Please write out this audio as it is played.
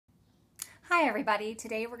Hi everybody,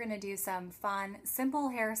 today we're going to do some fun, simple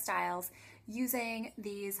hairstyles using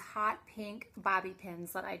these hot pink bobby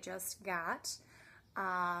pins that I just got.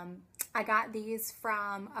 I got these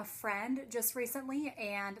from a friend just recently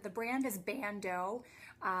and the brand is Ban.do.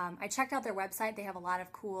 I checked out their website. They have a lot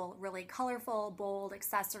of cool, really colorful, bold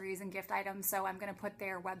accessories and gift items, so I'm going to put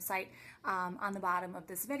their website on the bottom of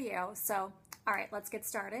this video. So, all right, let's get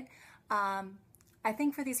started. I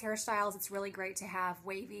think for these hairstyles, it's really great to have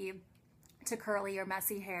wavy to curly or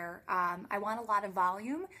messy hair. I want a lot of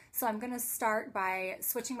volume, so I'm going to start by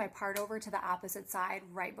switching my part over to the opposite side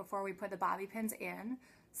right before we put the bobby pins in.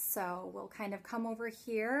 So we'll kind of come over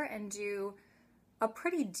here and do a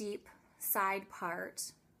pretty deep side part.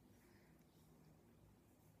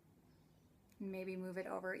 Maybe move it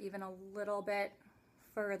over even a little bit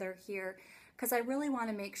further here, because I really want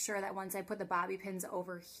to make sure that once I put the bobby pins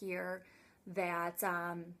over here that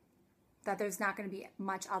that there's not going to be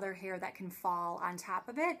much other hair that can fall on top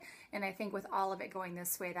of it. And I think with all of it going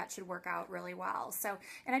this way, that should work out really well. So,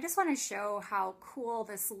 and I just want to show how cool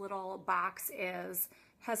this little box is.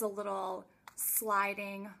 Has a little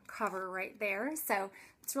sliding cover right there. So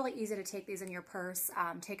it's really easy to take these in your purse,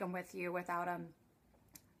 take them with you without them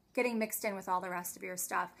getting mixed in with all the rest of your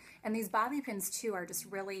stuff. And these bobby pins too are just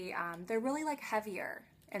really, they're really like heavier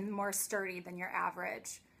and more sturdy than your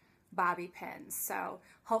average bobby pins. So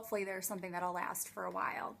hopefully there's something that'll last for a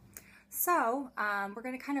while. So we're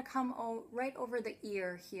going to kind of come right over the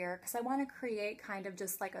ear here, because I want to create kind of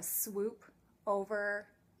just like a swoop over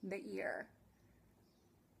the ear.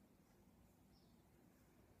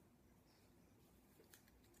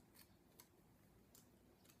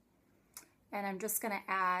 And I'm just going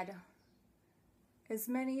to add as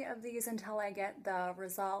many of these until I get the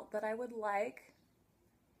result that I would like.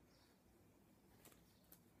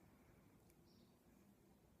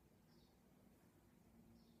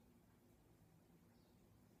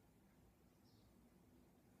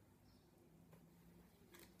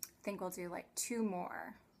 I think we'll do like 2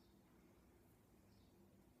 more.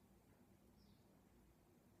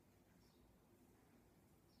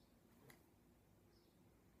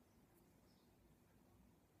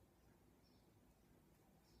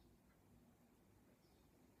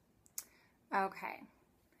 Okay,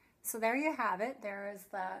 so there you have it. There is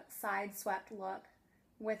the side swept look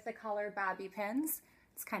with the colored bobby pins.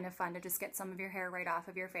 It's kind of fun to just get some of your hair right off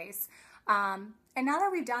of your face. And now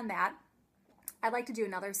that we've done that, I'd like to do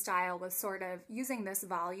another style with sort of using this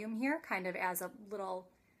volume here kind of as a little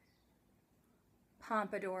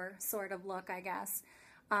pompadour sort of look, I guess.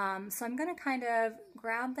 So I'm going to kind of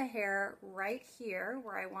grab the hair right here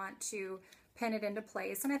where I want to pin it into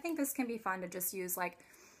place. And I think this can be fun to just use like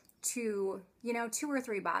 2 or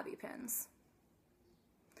 3 bobby pins.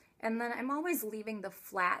 And then I'm always leaving the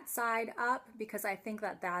flat side up because I think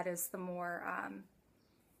that that is the more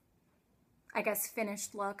I guess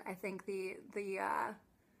finished look. I think the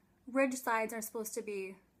ridge sides are supposed to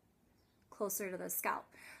be closer to the scalp.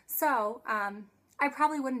 So I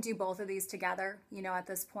probably wouldn't do both of these together. You know, at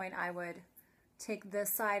this point I would take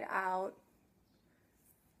this side out.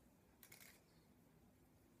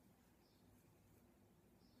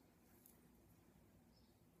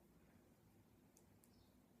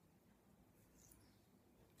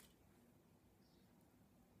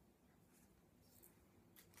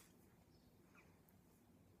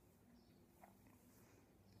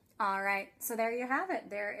 All right, so there you have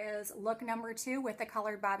it. There is look number 2 with the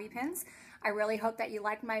colored bobby pins. I really hope that you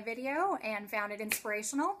liked my video and found it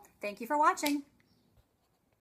inspirational. Thank you for watching.